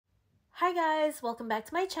Hi guys, welcome back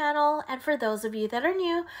to my channel, and for those of you that are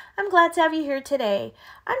new, I'm glad to have you here today.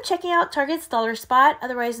 I'm checking out Target's Dollar Spot,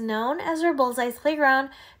 otherwise known as their Bullseye's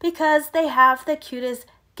Playground, because they have the cutest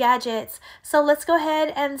gadgets. So let's go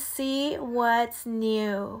ahead and see what's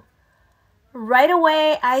new. Right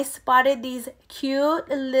away, I spotted these cute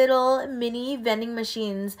little mini vending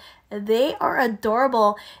machines. They are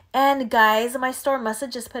adorable. And guys, my store must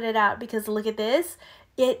have just put it out because look at this.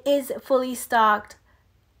 It is fully stocked.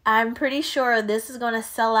 I'm pretty sure this is going to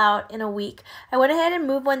sell out in a week. I went ahead and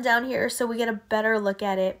moved one down here so we get a better look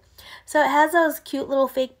at it. So it has those cute little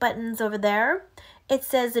fake buttons over there. It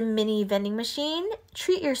says a mini vending machine,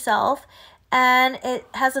 treat yourself, and it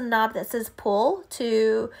has a knob that says pull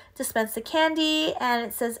to dispense the candy, and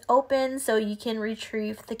it says open so you can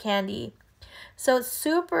retrieve the candy. So it's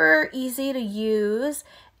super easy to use,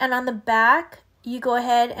 and on the back you go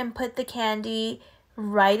ahead and put the candy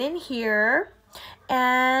right in here.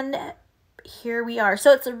 And here we are.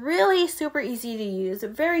 So it's really super easy to use,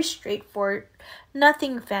 very straightforward,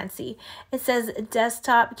 nothing fancy. It says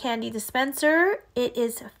desktop candy dispenser. It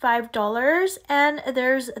is $5 and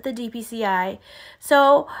there's the DPCI.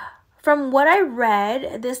 So from what I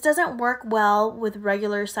read, this doesn't work well with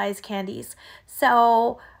regular size candies.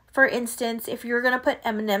 So for instance, if you're going to put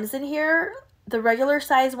M&Ms in here, the regular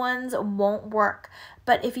size ones won't work.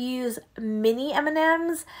 But if you use mini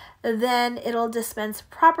M&Ms, then it'll dispense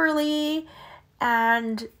properly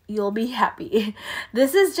and you'll be happy.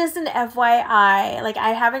 This is just an FYI. Like, I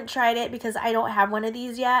haven't tried it because I don't have one of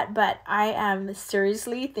these yet, but I am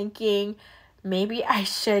seriously thinking maybe I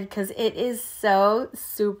should because it is so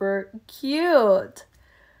super cute.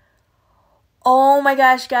 Oh my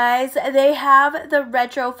gosh, guys, they have the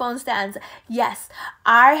retro phone stands. Yes,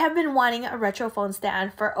 I have been wanting a retro phone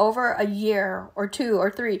stand for over a year or 2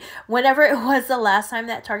 or 3, whenever it was the last time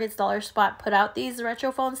that Target's Dollar Spot put out these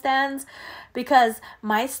retro phone stands, because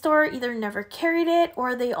my store either never carried it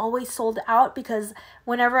or they always sold out because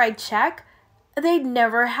whenever I check, they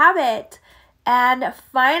never have it. And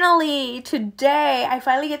finally, today, I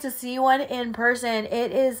finally get to see one in person.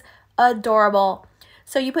 It is adorable.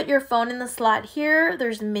 So you put your phone in the slot here.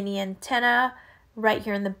 There's mini antenna right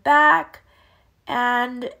here in the back.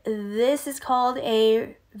 And this is called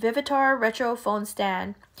a Vivitar Retro Phone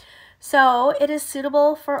Stand. So it is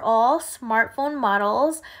suitable for all smartphone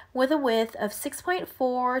models with a width of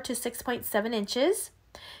 6.4 to 6.7 inches.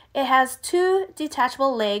 It has 2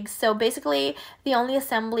 detachable legs. So basically the only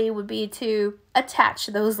assembly would be to attach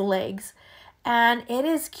those legs. And it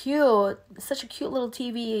is cute. Such a cute little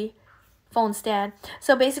TV phone stand.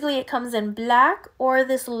 So basically it comes in black or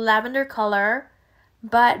this lavender color,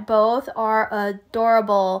 but both are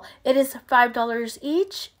adorable. It is $5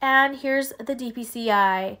 each, and here's the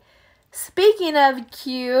DPCI. Speaking of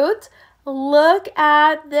cute, look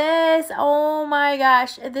at this. Oh my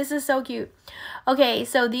gosh, this is so cute. Okay,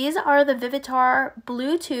 so these are the Vivitar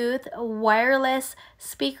Bluetooth wireless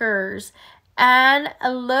speakers, and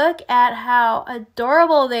look at how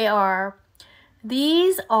adorable they are.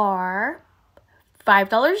 These are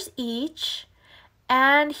 $5 each,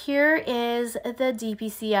 and here is the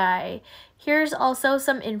DPCI. Here's also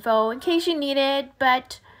some info in case you need it,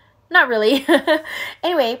 but not really.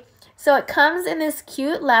 Anyway, so it comes in this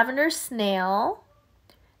cute lavender snail,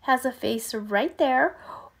 has a face right there,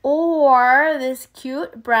 or this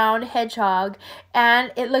cute brown hedgehog,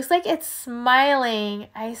 and it looks like it's smiling.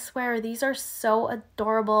 I swear, these are so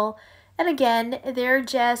adorable. And again, they're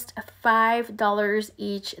just $5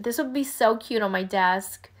 each. This would be so cute on my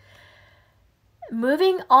desk.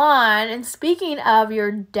 Moving on, and speaking of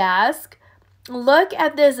your desk, look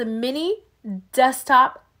at this mini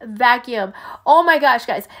desktop vacuum. Oh my gosh,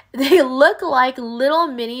 guys. They look like little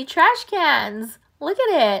mini trash cans. Look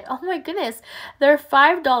at it. Oh my goodness. They're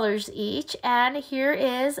 $5 each. And here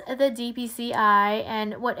is the DPCI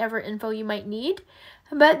and whatever info you might need.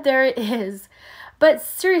 But there it is. But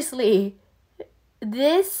seriously,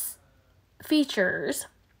 this features,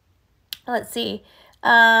 let's see,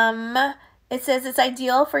 it says it's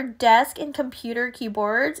ideal for desk and computer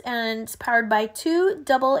keyboards, and it's powered by 2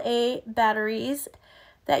 AA batteries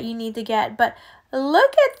that you need to get. But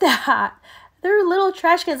look at that. They're little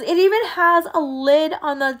trash cans. It even has a lid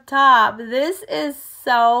on the top. This is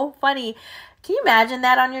so funny. Can you imagine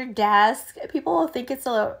that on your desk? People will think it's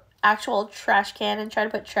a actual trash can and try to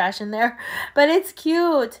put trash in there, but it's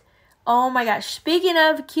cute. Oh my gosh, speaking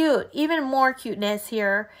of cute, even more cuteness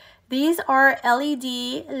here. These are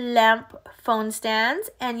LED lamp phone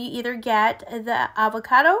stands, and you either get the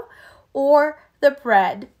avocado or the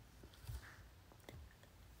bread.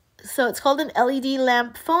 So it's called an LED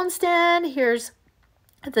lamp phone stand. Here's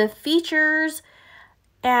the features.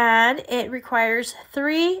 And it requires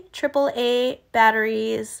 3 AAA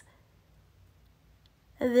batteries.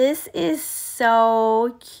 This is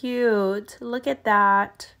so cute. Look at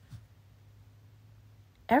that.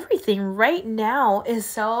 Everything right now is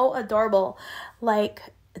so adorable.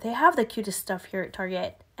 Like, they have the cutest stuff here at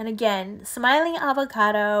Target. And again, smiling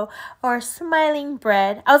avocado or smiling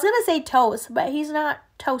bread. I was going to say toast, but he's not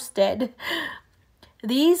toasted.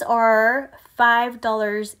 These are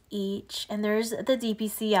 $5 each, and there's the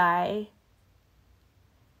DPCI.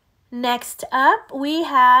 Next up, we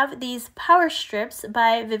have these power strips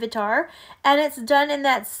by Vivitar, and it's done in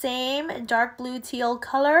that same dark blue teal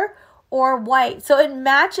color or white. So it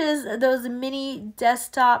matches those mini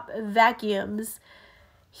desktop vacuums.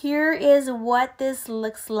 Here is what this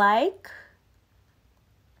looks like.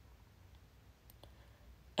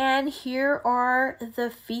 And here are the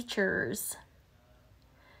features.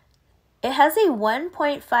 It has a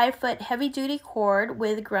 1.5 foot heavy duty cord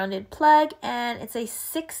with grounded plug, and it's a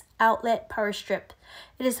 6 outlet power strip.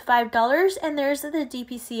 It is $5, and there's the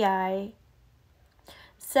DPCI.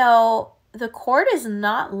 So the cord is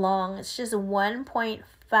not long, it's just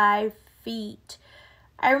 1.5 feet.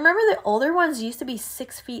 I remember the older ones used to be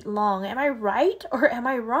 6 feet long. Am I right or am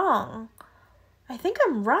I wrong? I think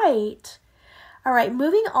I'm right. All right,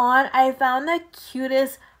 moving on, I found the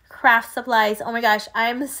cutest craft supplies. Oh my gosh,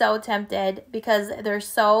 I'm so tempted because they're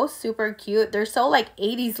so super cute. They're so like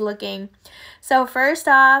 80s looking. So first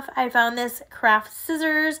off, I found this craft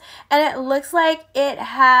scissors, and it looks like it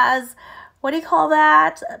has, what do you call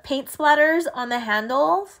that? Paint splatters on the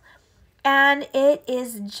handles. And it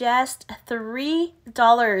is just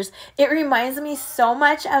 $3. It reminds me so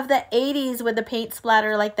much of the 80s with the paint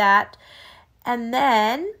splatter like that. And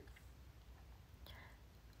then,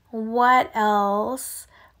 what else?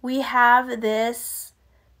 We have this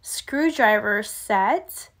screwdriver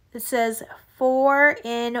set. It says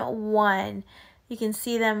 4-in-1. You can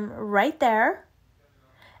see them right there.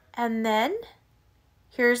 And then,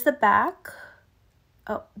 here's the back.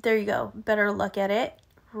 Oh, there you go. Better look at it.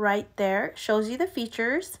 Right there, shows you the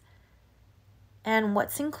features and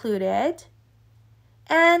what's included,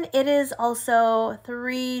 and it is also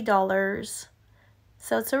 $3.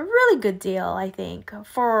 So it's a really good deal, I think,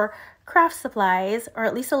 for craft supplies, or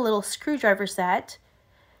at least a little screwdriver set.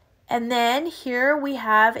 And then here we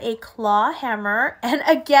have a claw hammer, and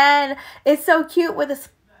again, it's so cute with the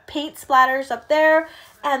paint splatters up there,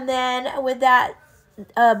 and then with that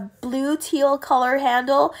blue teal color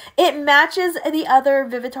handle. It matches the other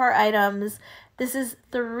Vivitar items. This is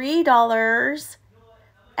 $3,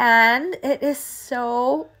 and it is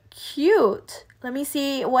so cute. Let me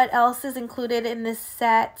see what else is included in this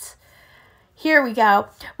set. Here we go.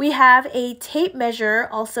 We have a tape measure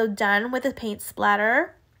also done with a paint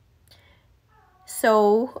splatter.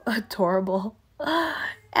 So adorable.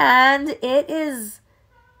 And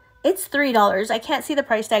it's $3. I can't see the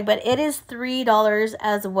price tag, but it is $3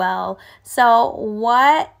 as well. So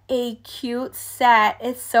what a cute set.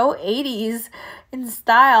 It's so 80s in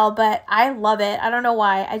style, but I love it. I don't know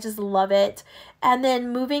why. I just love it. And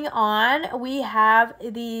then moving on, we have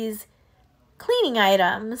these cleaning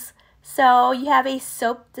items. So you have a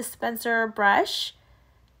soap dispenser brush.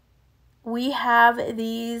 We have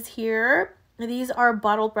these here. These are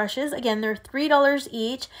bottle brushes. Again, they're $3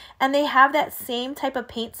 each, and they have that same type of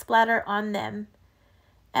paint splatter on them.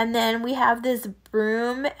 And then we have this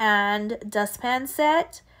broom and dustpan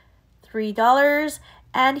set, $3.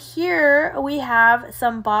 And here we have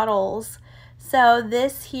some bottles. So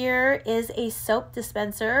this here is a soap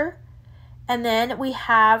dispenser, and then we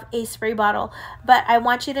have a spray bottle. But I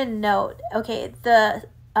want you to note, okay, the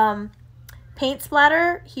paint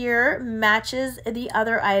splatter here matches the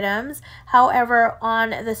other items. However,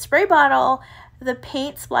 on the spray bottle, the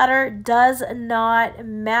paint splatter does not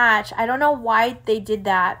match. I don't know why they did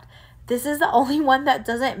that. This is the only one that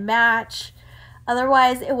doesn't match.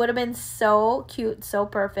 Otherwise, it would have been so cute, so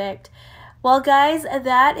perfect. Well, guys,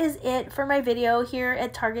 that is it for my video here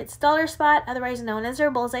at Target's Dollar Spot, otherwise known as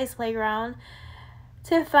their Bullseye's Playground,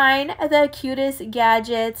 to find the cutest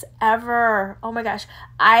gadgets ever. Oh my gosh,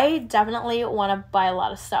 I definitely want to buy a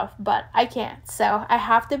lot of stuff, but I can't. So I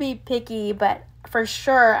have to be picky, but for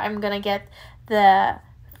sure I'm going to get the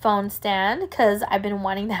phone stand because I've been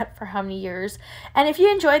wanting that for how many years. And if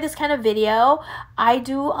you enjoy this kind of video, I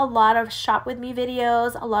do a lot of shop with me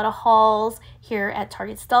videos, a lot of hauls here at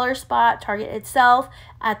Target's Dollar Spot, Target itself,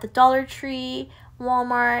 at the Dollar Tree,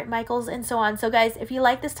 Walmart, Michael's, and so on. So guys, if you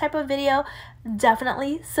like this type of video,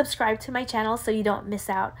 definitely subscribe to my channel so you don't miss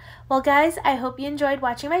out. Well guys, I hope you enjoyed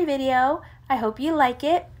watching my video. I hope you like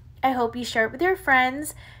it. I hope you share it with your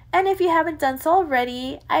friends. And if you haven't done so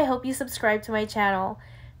already, I hope you subscribe to my channel.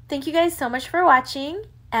 Thank you guys so much for watching,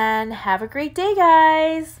 and have a great day,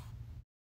 guys.